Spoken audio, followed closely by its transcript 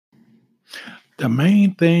The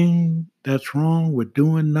main thing that's wrong with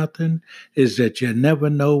doing nothing is that you never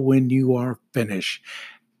know when you are finished.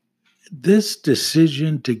 This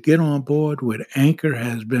decision to get on board with Anchor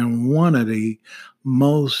has been one of the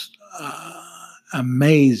most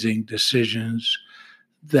amazing decisions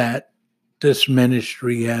that this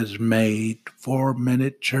ministry has made. 4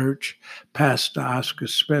 Minute Church, Pastor Oscar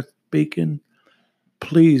Smith speaking.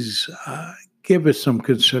 Please give it some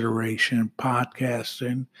consideration.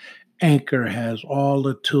 Podcasting. Anchor has all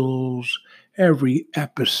the tools. Every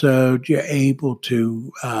episode, you're able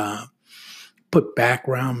to put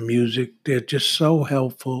background music. They're just so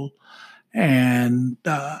helpful. And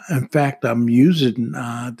in fact, I'm using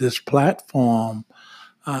this platform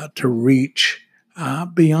to reach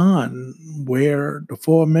beyond where the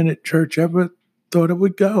 4 Minute Church ever thought it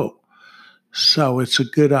would go. So it's a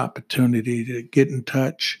good opportunity to get in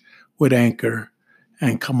touch with Anchor.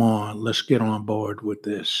 And come on, let's get on board with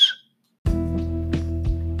this.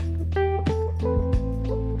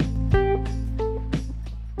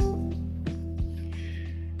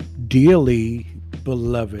 Dearly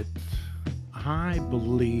beloved, I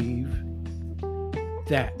believe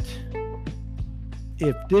that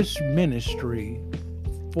if this ministry,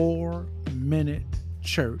 4 Minute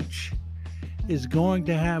Church, is going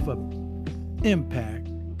to have an impact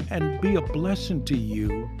and be a blessing to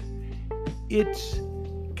you, it's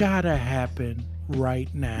gotta happen right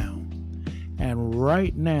now. And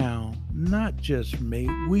right now, not just me,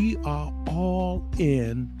 we are all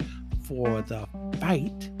in for the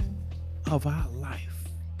fight of our life.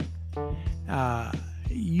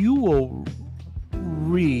 You will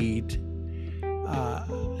read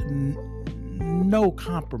no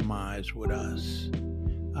compromise with us.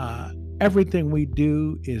 Everything we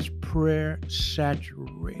do is prayer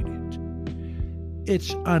saturated.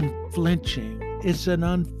 It's unflinching. It's an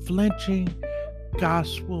unflinching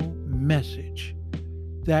gospel message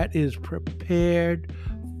that is prepared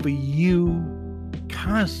for you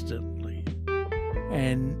constantly.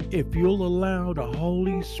 And if you'll allow the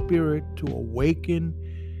Holy Spirit to awaken,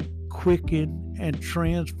 quicken, and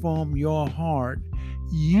transform your heart,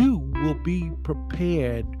 you will be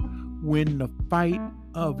prepared when the fight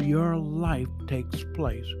of your life takes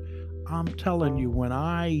place. I'm telling you, when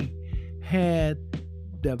I had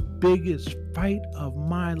the biggest fight of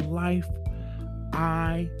my life,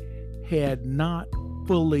 I had not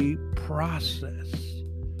fully processed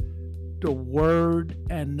the word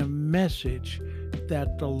and the message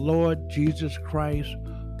that the Lord Jesus Christ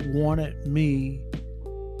wanted me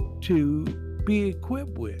to be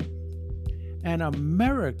equipped with. And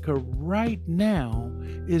America right now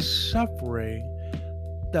is suffering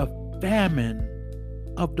the famine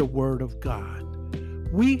of the Word of God.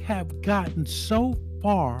 We have gotten so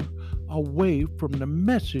far away from the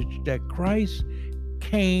message that Christ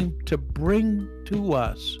came to bring to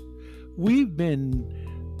us. We've been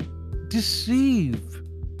deceived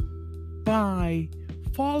by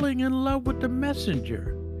falling in love with the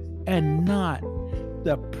messenger and not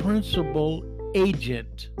the principal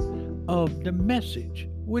agent of the message,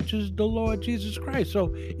 which is the Lord Jesus Christ.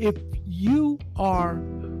 So if you are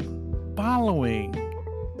following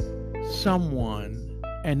someone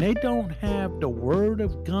and they don't have the Word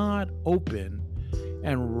of God open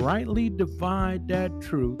and rightly divide that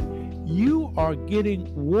truth, you are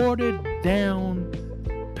getting watered down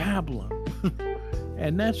pablum.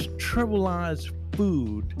 And that's trivialized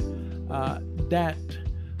food that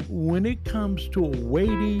when it comes to a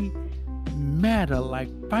weighty matter like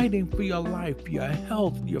fighting for your life, your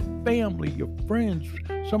health, your family, your friends,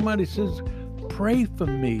 somebody says, pray for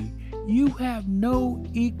me. You have no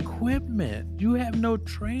equipment. You have no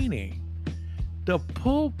training. The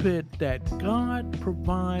pulpit that God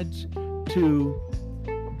provides to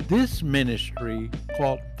this ministry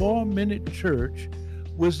called 4 Minute Church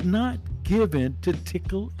was not given to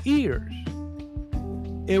tickle ears.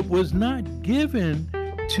 It was not given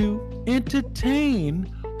to entertain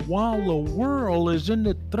while the world is in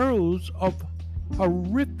the throes of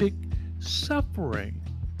horrific suffering.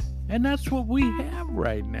 And that's what we have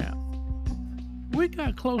right now. We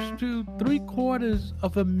got close to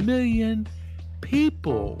 750,000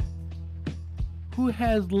 people who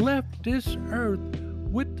has left this earth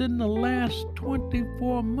within the last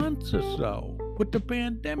 24 months or so with the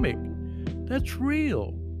pandemic. That's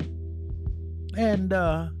real. And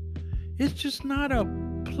it's just not a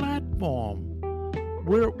platform.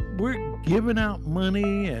 We're giving out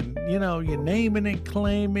money and, you name it and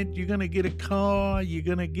claim it. You're going to get a car. You're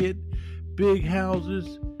going to get big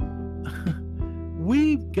houses.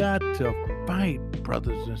 We've got to fight,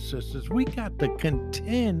 brothers and sisters. We got to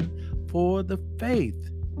contend for the faith.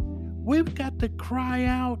 We've got to cry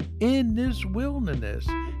out in this wilderness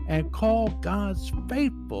and call God's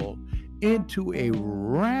faithful into a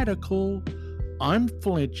radical,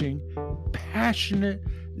 unflinching, passionate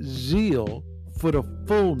zeal for the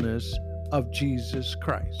fullness of Jesus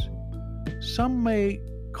Christ. Some may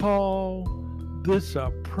call this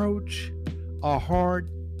approach a hard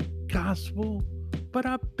gospel, but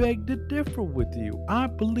I beg to differ with you. I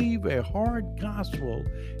believe a hard gospel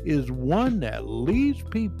is one that leaves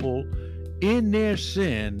people in their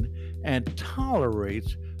sin and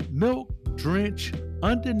tolerates milk-drenched,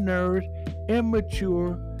 undernourished,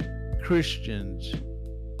 immature Christians.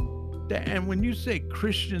 And when you say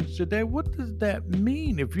Christians today, what does that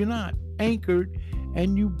mean if you're not anchored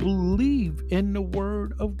and you believe in the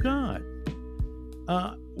Word of God?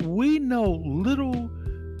 We know little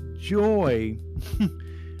joy.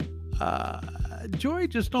 Joy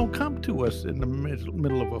just don't come to us in the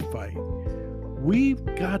middle of a fight. We've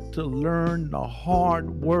got to learn the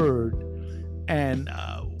hard word, and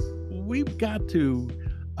we've got to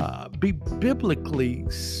be biblically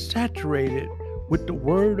saturated with the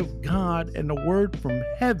Word of God and the Word from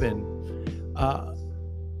heaven,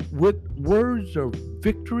 with words of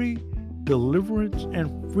victory, deliverance,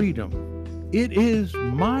 and freedom. It is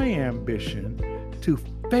my ambition to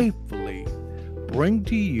faithfully bring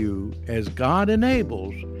to you, as God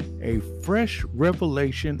enables, a fresh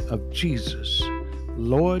revelation of Jesus,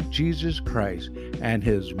 Lord Jesus Christ, and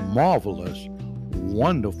his marvelous,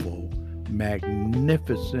 wonderful,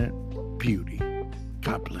 magnificent beauty.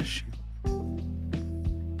 God bless you.